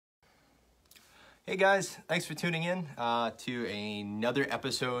Hey guys, thanks for tuning in to another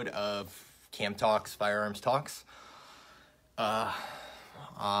episode of Cam Talks, Firearms Talks.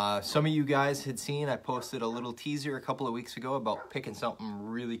 Some of you guys had seen I posted a little teaser a couple of weeks ago about picking something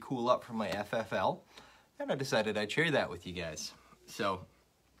really cool up from my FFL, and I decided I'd share that with you guys. So,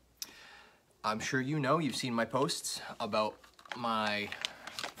 I'm sure you've seen my posts about my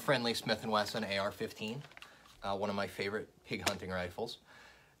friendly Smith & Wesson AR-15, one of my favorite pig hunting rifles.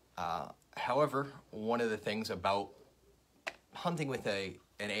 However, one of the things about hunting with an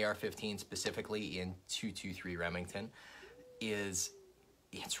AR-15 specifically in 223 Remington is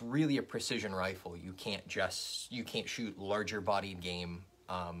it's really a precision rifle. You can't shoot larger bodied game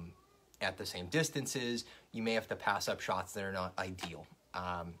at the same distances. You may have to pass up shots that are not ideal.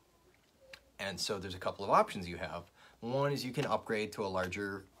 And so there's a couple of options you have. One is you can upgrade to a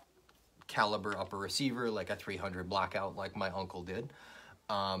larger caliber upper receiver, like a 300 Blackout like my uncle did.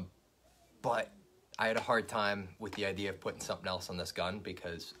 But I had a hard time with the idea of putting something else on this gun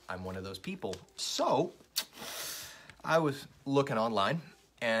because I'm one of those people. So I was looking online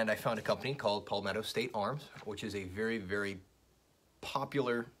and I found a company called Palmetto State Arms, which is a very, very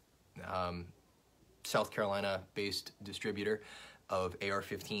popular South Carolina-based distributor of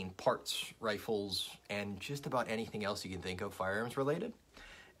AR-15 parts, rifles, and just about anything else you can think of firearms related.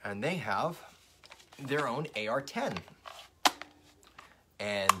 And they have their own AR-10.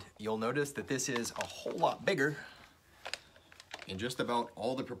 And you'll notice that this is a whole lot bigger in just about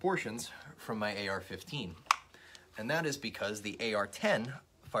all the proportions from my AR-15. And that is because the AR-10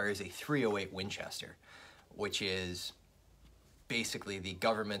 fires a .308 Winchester, which is basically the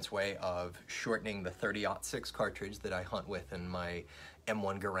government's way of shortening the .30-06 cartridge that I hunt with in my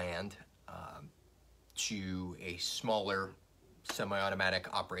M1 Garand to a smaller semi-automatic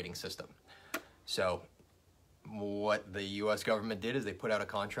operating system. So what the U.S. government did is they put out a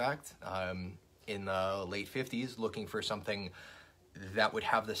contract in the late 50s looking for something that would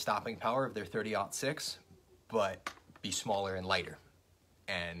have the stopping power of their .30-06, but be smaller and lighter.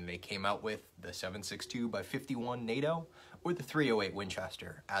 And they came out with the 7.62 by 51 NATO or the .308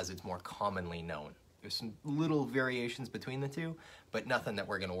 Winchester, as it's more commonly known. There's some little variations between the two, but nothing that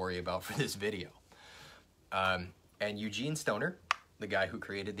we're going to worry about for this video. And Eugene Stoner, the guy who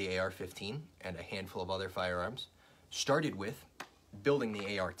created the AR-15 and a handful of other firearms, started with building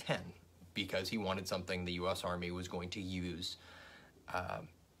the AR-10 because he wanted something the U.S. Army was going to use.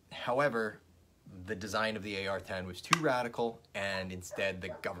 However, the design of the AR-10 was too radical, and instead the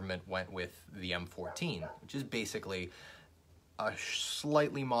government went with the M14, which is basically a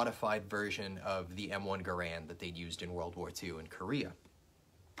slightly modified version of the M1 Garand that they'd used in World War II in Korea.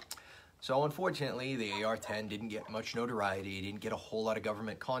 So unfortunately, the AR-10 didn't get much notoriety, it didn't get a whole lot of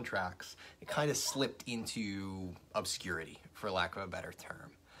government contracts. It kind of slipped into obscurity, for lack of a better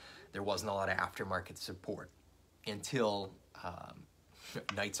term. There wasn't a lot of aftermarket support until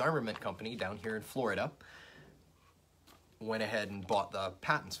Knight's Armament Company down here in Florida went ahead and bought the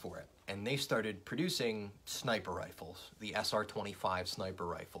patents for it. And they started producing sniper rifles, the SR-25 sniper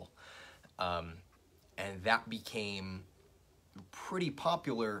rifle. And that became pretty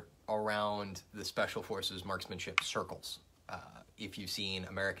popular around the Special Forces marksmanship circles. If you've seen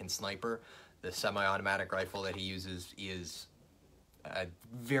American Sniper, the semi-automatic rifle that he uses is a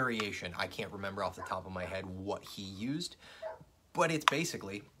variation. I can't remember off the top of my head what he used, but it's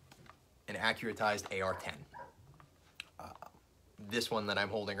basically an accuratized AR-10. This one that I'm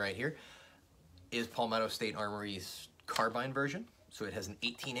holding right here is Palmetto State Armory's carbine version. So it has an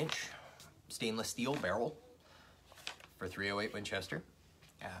 18-inch stainless steel barrel for .308 Winchester.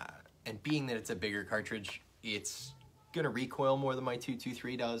 And being that it's a bigger cartridge, it's going to recoil more than my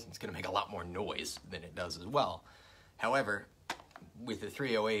 223 does. It's going to make a lot more noise than it does as well. However, with the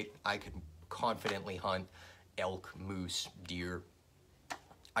 .308, I could confidently hunt elk, moose, deer.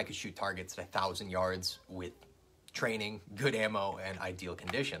 I could shoot targets at 1,000 yards with training, good ammo, and ideal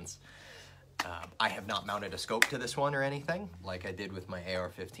conditions. I have not mounted a scope to this one or anything, like I did with my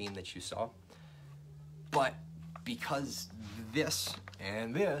AR-15 that you saw. But because this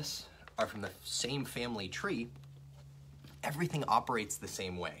and this are from the same family tree, everything operates the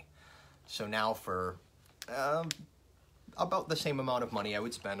same way. So now for about the same amount of money I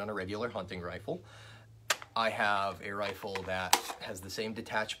would spend on a regular hunting rifle, I have a rifle that has the same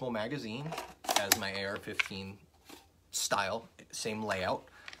detachable magazine as my AR-15 style, same layout,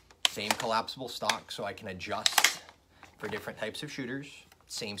 same collapsible stock so I can adjust for different types of shooters,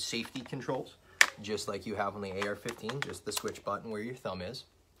 same safety controls, just like you have on the AR-15, just the switch button where your thumb is,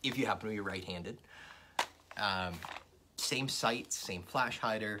 if you happen to be right-handed. Same sights, same flash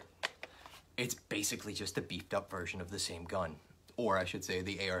hider. It's basically just a beefed up version of the same gun. or I should say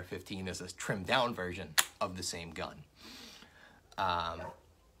the AR-15 is a trimmed down version of the same gun.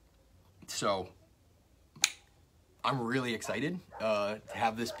 So I'm really excited to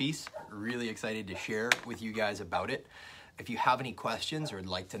have this piece, really excited to share with you guys about it. If you have any questions or would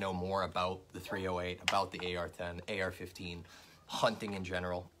like to know more about the 308, about the AR-10, AR-15, hunting in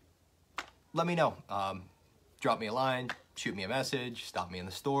general, let me know. Drop me a line, shoot me a message, stop me in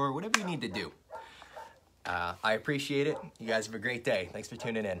the store, whatever you need to do. I appreciate it. You guys have a great day. Thanks for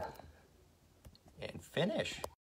tuning in. And finish.